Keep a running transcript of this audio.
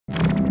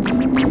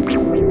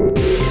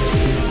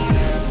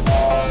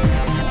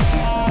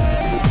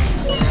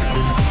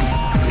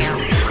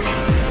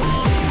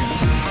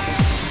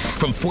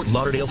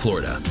Lauderdale,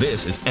 Florida.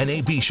 This is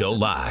NAB Show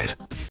Live.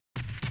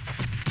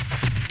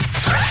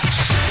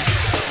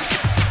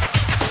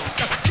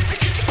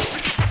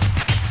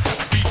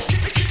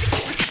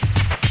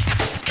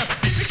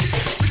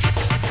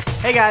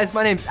 Hey guys,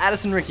 my name's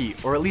Addison Ricky,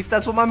 or at least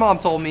that's what my mom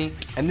told me,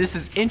 and this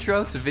is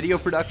Intro to Video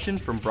Production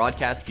from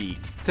Broadcast Beat.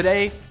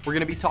 Today, we're going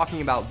to be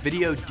talking about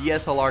video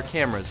DSLR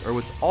cameras, or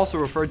what's also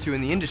referred to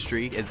in the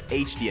industry as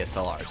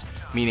HDSLRs,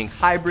 meaning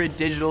hybrid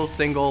digital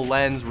single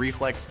lens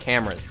reflex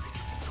cameras.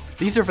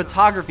 These are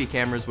photography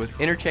cameras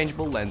with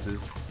interchangeable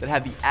lenses that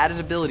have the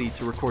added ability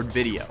to record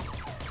video.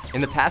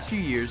 In the past few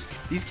years,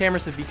 these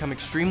cameras have become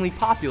extremely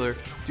popular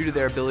due to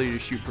their ability to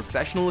shoot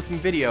professional-looking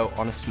video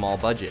on a small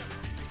budget.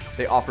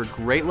 They offer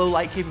great low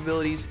light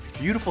capabilities,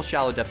 beautiful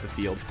shallow depth of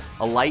field,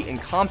 a light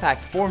and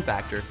compact form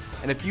factor,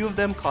 and a few of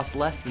them cost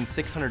less than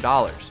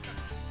 $600.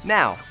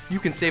 Now, you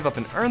can save up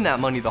and earn that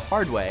money the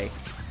hard way.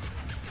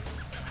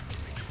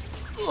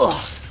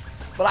 Ugh,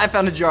 but I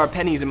found a jar of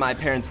pennies in my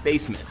parents'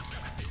 basement,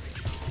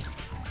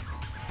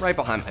 right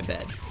behind my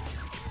bed.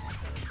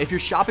 If you're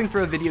shopping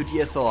for a video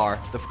DSLR,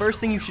 the first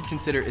thing you should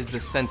consider is the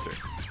sensor.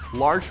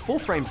 Large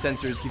full-frame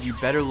sensors give you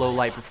better low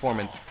light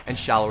performance and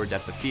shallower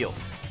depth of field.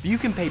 But you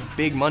can pay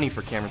big money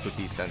for cameras with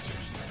these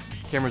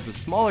sensors. Cameras with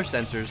smaller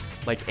sensors,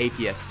 like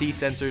APS-C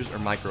sensors or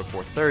Micro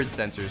Four Thirds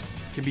sensors,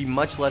 can be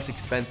much less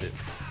expensive,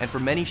 and for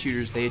many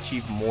shooters they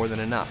achieve more than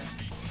enough.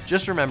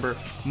 Just remember,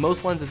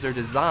 most lenses are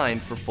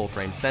designed for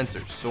full-frame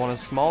sensors, so on a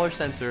smaller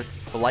sensor,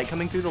 the light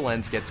coming through the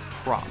lens gets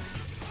cropped.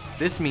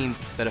 This means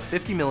that a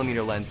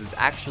 50mm lens is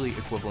actually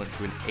equivalent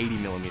to an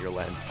 80mm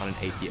lens on an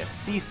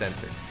APS-C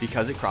sensor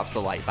because it crops the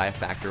light by a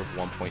factor of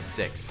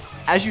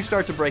 1.6. As you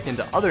start to break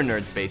into other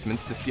nerds'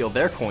 basements to steal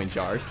their coin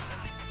jars,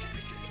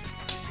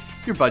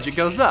 your budget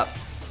goes up.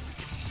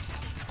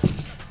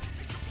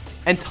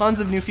 And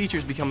tons of new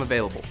features become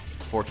available.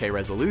 4K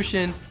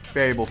resolution,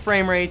 variable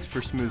frame rates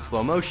for smooth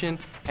slow motion,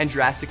 and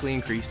drastically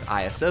increased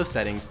ISO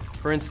settings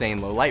for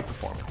insane low light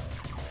performance.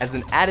 As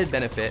an added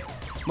benefit,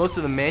 most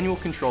of the manual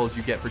controls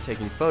you get for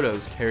taking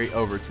photos carry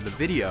over to the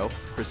video.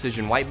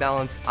 Precision white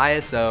balance,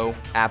 ISO,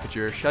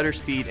 aperture, shutter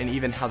speed, and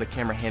even how the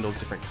camera handles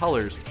different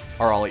colors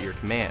are all at your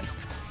command.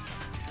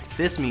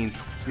 This means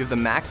you have the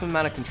maximum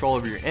amount of control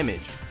over your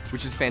image,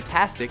 which is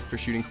fantastic for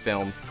shooting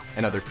films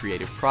and other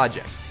creative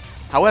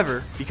projects.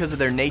 However, because of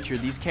their nature,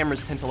 these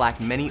cameras tend to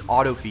lack many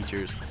auto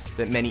features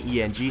that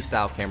many ENG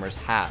style cameras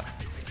have.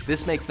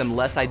 This makes them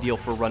less ideal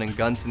for running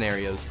gun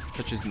scenarios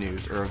such as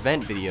news or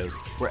event videos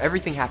where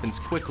everything happens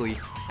quickly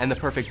and the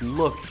perfect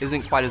look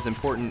isn't quite as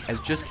important as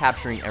just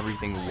capturing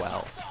everything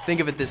well. Think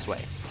of it this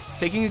way.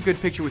 Taking a good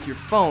picture with your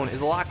phone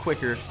is a lot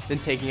quicker than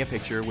taking a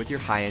picture with your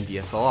high-end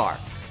DSLR.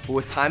 But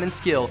with time and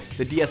skill,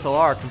 the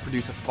DSLR can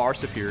produce a far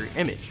superior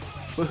image.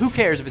 But who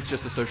cares if it's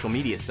just a social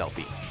media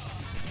selfie?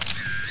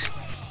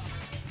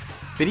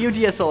 Video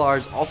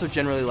DSLRs also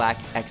generally lack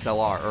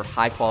XLR or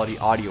high-quality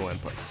audio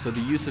inputs, so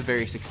the use of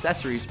various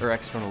accessories or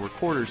external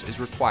recorders is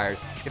required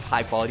if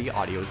high-quality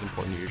audio is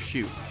important to your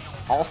shoot.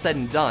 All said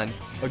and done,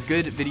 a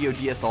good video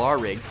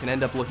DSLR rig can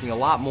end up looking a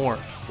lot more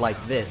like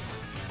this.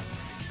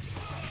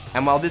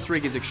 And while this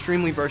rig is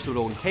extremely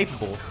versatile and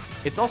capable,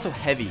 it's also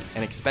heavy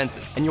and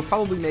expensive, and you'll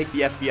probably make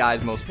the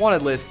FBI's most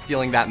wanted list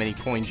stealing that many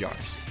coin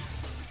jars.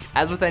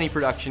 As with any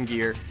production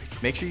gear,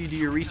 make sure you do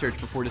your research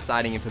before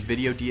deciding if a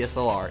video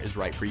DSLR is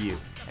right for you,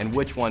 and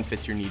which one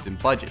fits your needs and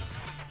budgets.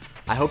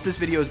 I hope this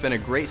video has been a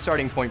great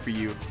starting point for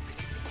you,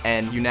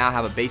 and you now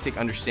have a basic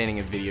understanding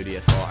of video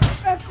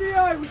DSLRs.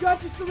 FBI, we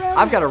got you surrounded!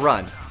 I've got to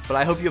run, but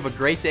I hope you have a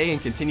great day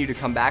and continue to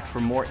come back for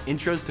more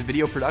intros to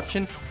video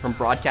production from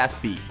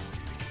Broadcast Beat.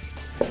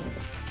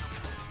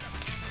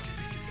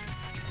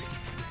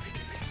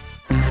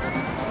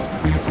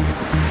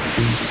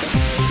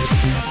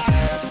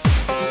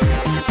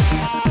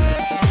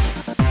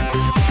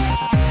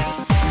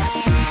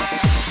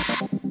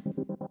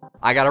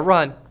 I gotta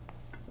run.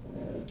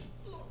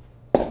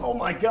 Oh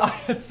my God,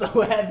 it's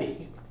so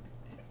heavy.